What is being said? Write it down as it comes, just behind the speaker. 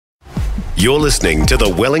You're listening to the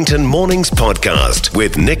Wellington Mornings Podcast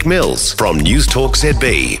with Nick Mills from News Talk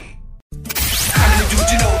ZB.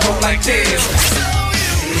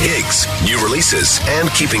 Gigs, new releases, and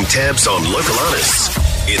keeping tabs on local artists.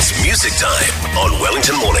 It's music time on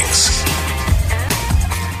Wellington Mornings.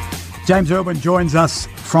 James Irwin joins us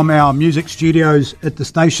from our music studios at the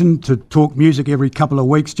station to talk music every couple of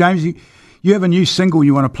weeks. James, you have a new single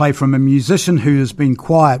you want to play from a musician who has been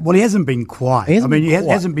quiet. Well, he hasn't been quiet. He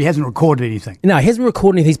hasn't recorded anything. No, he hasn't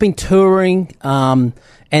recorded anything. He's been touring, and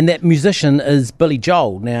that musician is Billy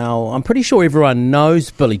Joel. Now, I'm pretty sure everyone knows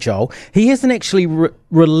Billy Joel. He hasn't actually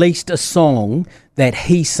released a song that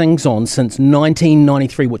he sings on since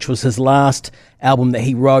 1993, which was his last album that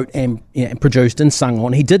he wrote and produced and sung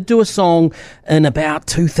on. He did do a song in about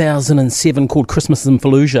 2007 called Christmas in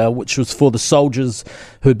Fallujah, which was for the soldiers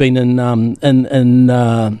who'd been in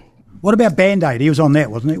What about Band-Aid? He was on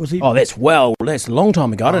that, wasn't he? Was he? Oh, that's a long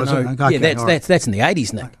time ago. I don't know. Okay, that's in the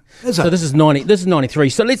 80s, Nick. Is it? So this is 93.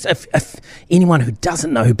 So let's, if anyone who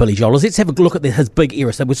doesn't know who Billy Joel is, let's have a look at his big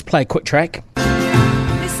era. So let's play a quick track.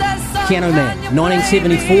 Piano Man,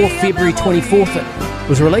 1974, February 24th it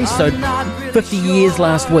was released, so 50 years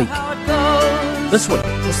last week. This week,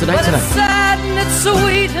 what's the date today?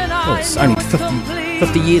 Well, it's only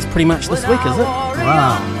 50 years pretty much this week, is it?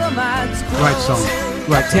 Wow. Great song.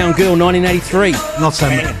 Great Town Girl, 1983. Not so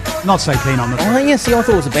keen on this one. Oh, yeah, see, I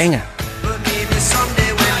thought it was a banger.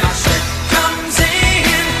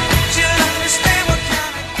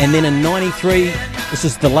 And then in 93, this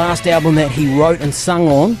is the last album that he wrote and sung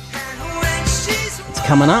on.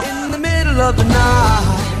 Coming up, and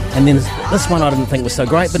then this one I didn't think was so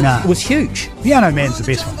great, but it was huge. Piano Man's the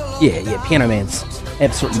best one. Yeah, Piano Man's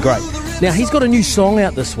absolutely great. Now he's got a new song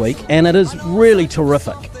out this week, and it is really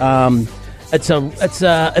terrific. It's a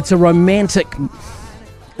romantic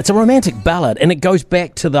ballad, and it goes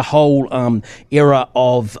back to the whole era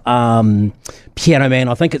of Piano Man.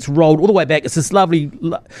 I think it's rolled all the way back. It's this lovely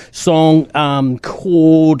song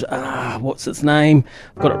called what's its name?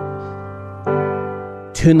 I've got it.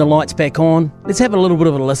 Turn the lights back on. Let's have a little bit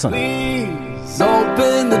of a listen. Please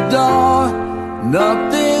open the door.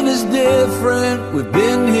 Nothing is different. We've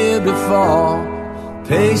been here before.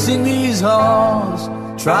 Pacing these halls,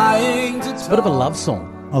 trying to. It's a bit of a love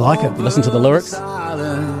song. I like it. Listen to the lyrics.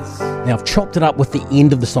 Now I've chopped it up with the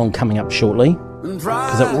end of the song coming up shortly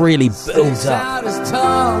because it really builds up.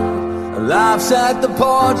 Laughs at the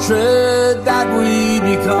portrait that we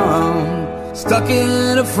become. Stuck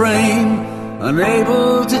in a frame.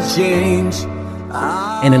 Unable to change.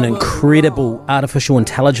 And an incredible artificial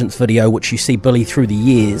intelligence video which you see Billy through the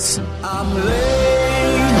years. I'm late,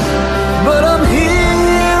 but I'm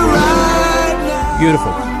here right now.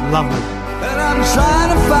 Beautiful. Lovely. And I'm trying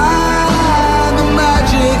to find the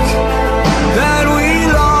magic that we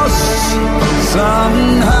lost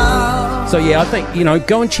somehow. So yeah, I think,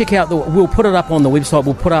 go and check out we'll put it up on the website.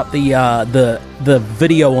 We'll put up the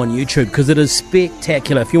video on YouTube because it is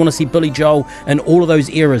spectacular. If you want to see Billy Joel and all of those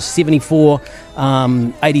eras, 74,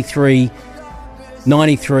 83,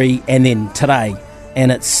 93, and then today. And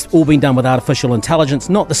it's all been done with artificial intelligence,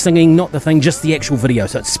 not the singing, not the thing, just the actual video.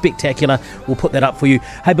 So it's spectacular. We'll put that up for you.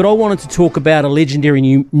 Hey, but I wanted to talk about a legendary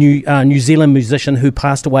New Zealand musician who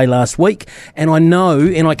passed away last week. And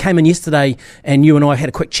I came in yesterday, and you and I had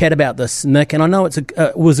a quick chat about this, Nick. And I know it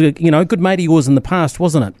was a good mate of yours in the past,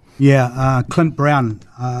 wasn't it? Yeah, Clint Brown.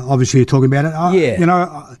 Obviously, you're talking about it.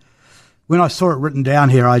 When I saw it written down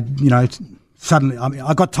here, suddenly,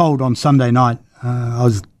 I got told on Sunday night. I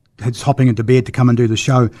was hopping into bed to come and do the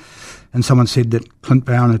show, and someone said that Clint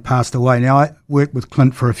Brown had passed away. Now, I worked with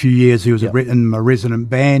Clint for a few years. He was in my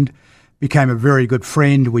resident band, became a very good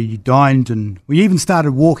friend. We dined, and we even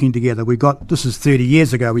started walking together. This is 30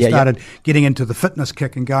 years ago. We started getting into the fitness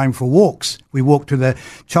kick and going for walks. We walked to the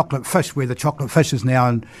Chocolate Fish, where the Chocolate Fish is now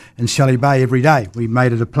in Shelley Bay every day. We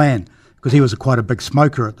made it a plan, because he was quite a big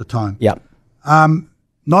smoker at the time. Yeah.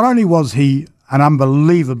 Not only was he an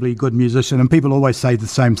unbelievably good musician, and people always say the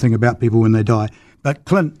same thing about people when they die, but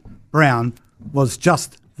Clint Brown was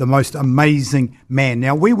just the most amazing man.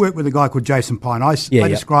 Now, we work with a guy called Jason Pine. I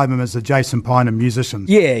describe him as the Jason Pine of musicians.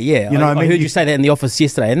 Yeah. I heard you say that in the office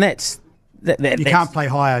yesterday, and that's you can't play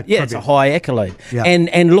higher. Yeah, it's a high accolade. Yeah.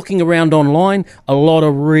 And looking around online, a lot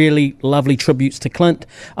of really lovely tributes to Clint.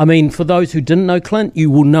 I mean, for those who didn't know Clint, you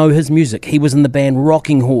will know his music. He was in the band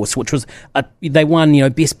Rocking Horse, which was they won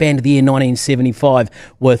Best Band of the Year 1975.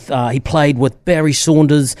 He played with Barry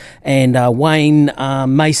Saunders and Wayne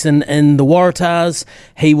Mason in the Waratahs.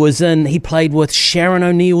 He played with Sharon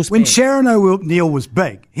O'Neill's when band. Sharon O'Neill was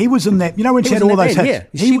big. He was in that. When she had all those hits.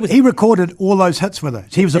 Yeah. He recorded all those hits with her.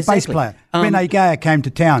 He was a bass player. Rene Gayer came to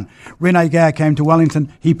town. Rene Gayer came to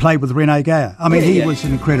Wellington. He played with Rene Gayer. I mean, he was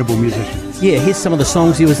an incredible musician. Yeah, here's some of the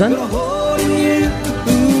songs he was in.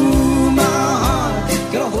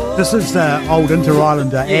 This is the old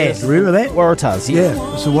Inter-Islander ad. Remember that? Waratahs,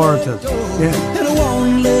 yeah. It's the Waratahs. Yeah.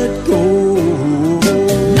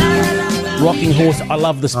 Rocking Horse, I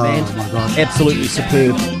love this band. Oh, my God. Absolutely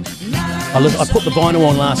superb. I put the vinyl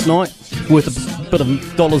on last night, worth a bit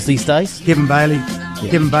of dollars these days. Kevin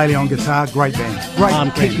Bailey on guitar, great band.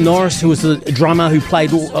 Great Keith Norris, who was a drummer who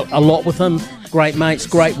played a lot with him. Great mates,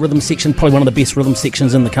 great rhythm section, probably one of the best rhythm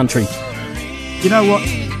sections in the country. You know what?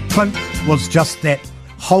 Clint was just that.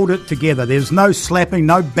 Hold it together. There's no slapping,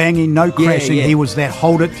 no banging, no crashing. Yeah. He was that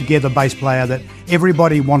hold it together bass player that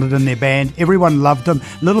everybody wanted in their band. Everyone loved him.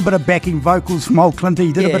 A little bit of backing vocals from old Clint.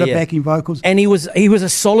 He did a bit of backing vocals. And he was a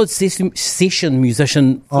solid session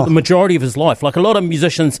musician for the majority of his life. Like a lot of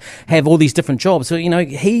musicians have all these different jobs. So,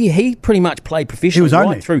 he pretty much played professionally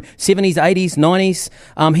right through 70s, 80s,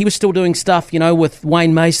 90s. He was still doing stuff, with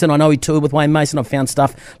Wayne Mason. I know he toured with Wayne Mason. I found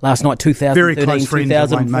stuff last night, 2013,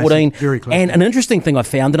 2014. Very close. And an interesting thing I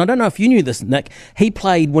found, and I don't know if you knew this, Nick, he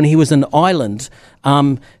played when he was in Ireland.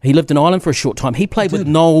 He lived in Ireland for a short time. He played with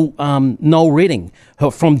Noel Redding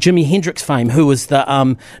from Jimi Hendrix fame, who was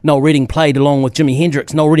the Noel Redding played along with Jimi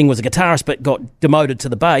Hendrix. Noel Redding was a guitarist but got demoted to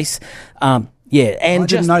the bass. And I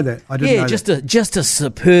didn't know that. Just a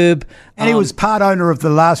superb. And he was part owner of the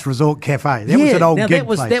Last Resort Cafe. That was an old gig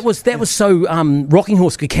place. That was so Rocking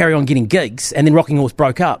Horse could carry on getting gigs, and then Rocking Horse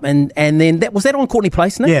broke up, and then was that on Courtney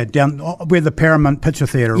Place, Nick? Yeah, down where the Paramount Picture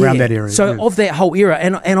Theatre, around that area. So of that whole era,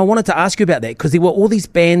 and I wanted to ask you about that because there were all these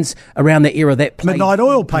bands around that era that played. Midnight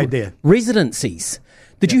Oil played there. Residencies.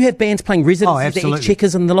 Did you have bands playing residencies, the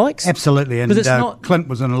Checkers and the likes? Absolutely, and Clint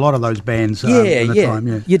was in a lot of those bands at the time.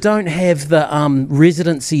 Yeah. You don't have the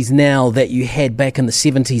residencies now that you had back in the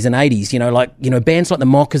 70s and 80s. Bands like the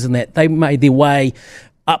Mockers and that, they made their way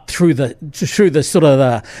up through the sort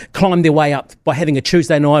of climbed their way up by having a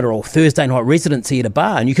Tuesday night or Thursday night residency at a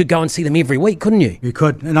bar, and you could go and see them every week, couldn't you? You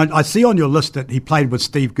could, and I see on your list that he played with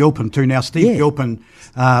Steve Gilpin too. Now Steve Gilpin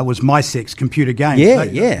was My Sex Computer Games.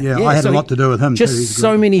 I had a lot to do with him. Just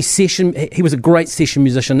so many session. He was a great session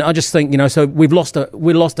musician. I just think so we've lost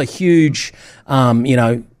a huge,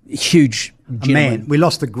 huge man. We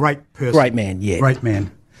lost a great person. Great man. Yeah. Great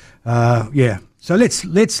man. So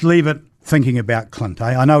let's leave it. Thinking about Clint,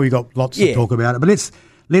 I know we got lots to talk about it, but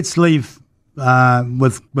let's leave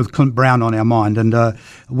with Clint Brown on our mind, and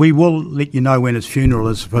we will let you know when his funeral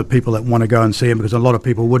is for people that want to go and see him, because a lot of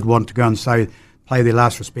people would want to go and pay their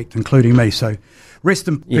last respect, including me. So rest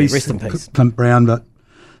in peace, Clint Brown. But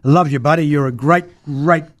I love you, buddy. You're a great,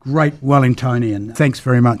 great, great Wellingtonian. Thanks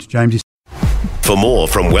very much, James. For more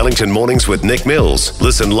from Wellington Mornings with Nick Mills,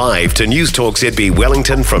 listen live to News Talk ZB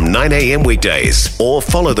Wellington from 9 a.m. weekdays, or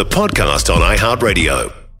follow the podcast on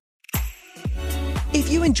iHeartRadio. If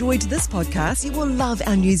you enjoyed this podcast, you will love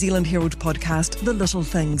our New Zealand Herald podcast, The Little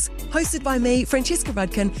Things, hosted by me, Francesca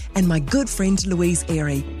Rudkin, and my good friend Louise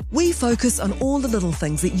Airy. We focus on all the little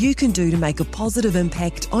things that you can do to make a positive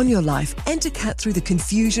impact on your life and to cut through the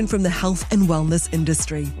confusion from the health and wellness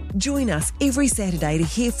industry. Join us every Saturday to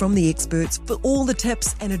hear from the experts for all the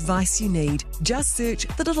tips and advice you need. Just search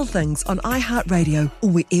The Little Things on iHeartRadio or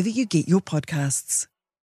wherever you get your podcasts.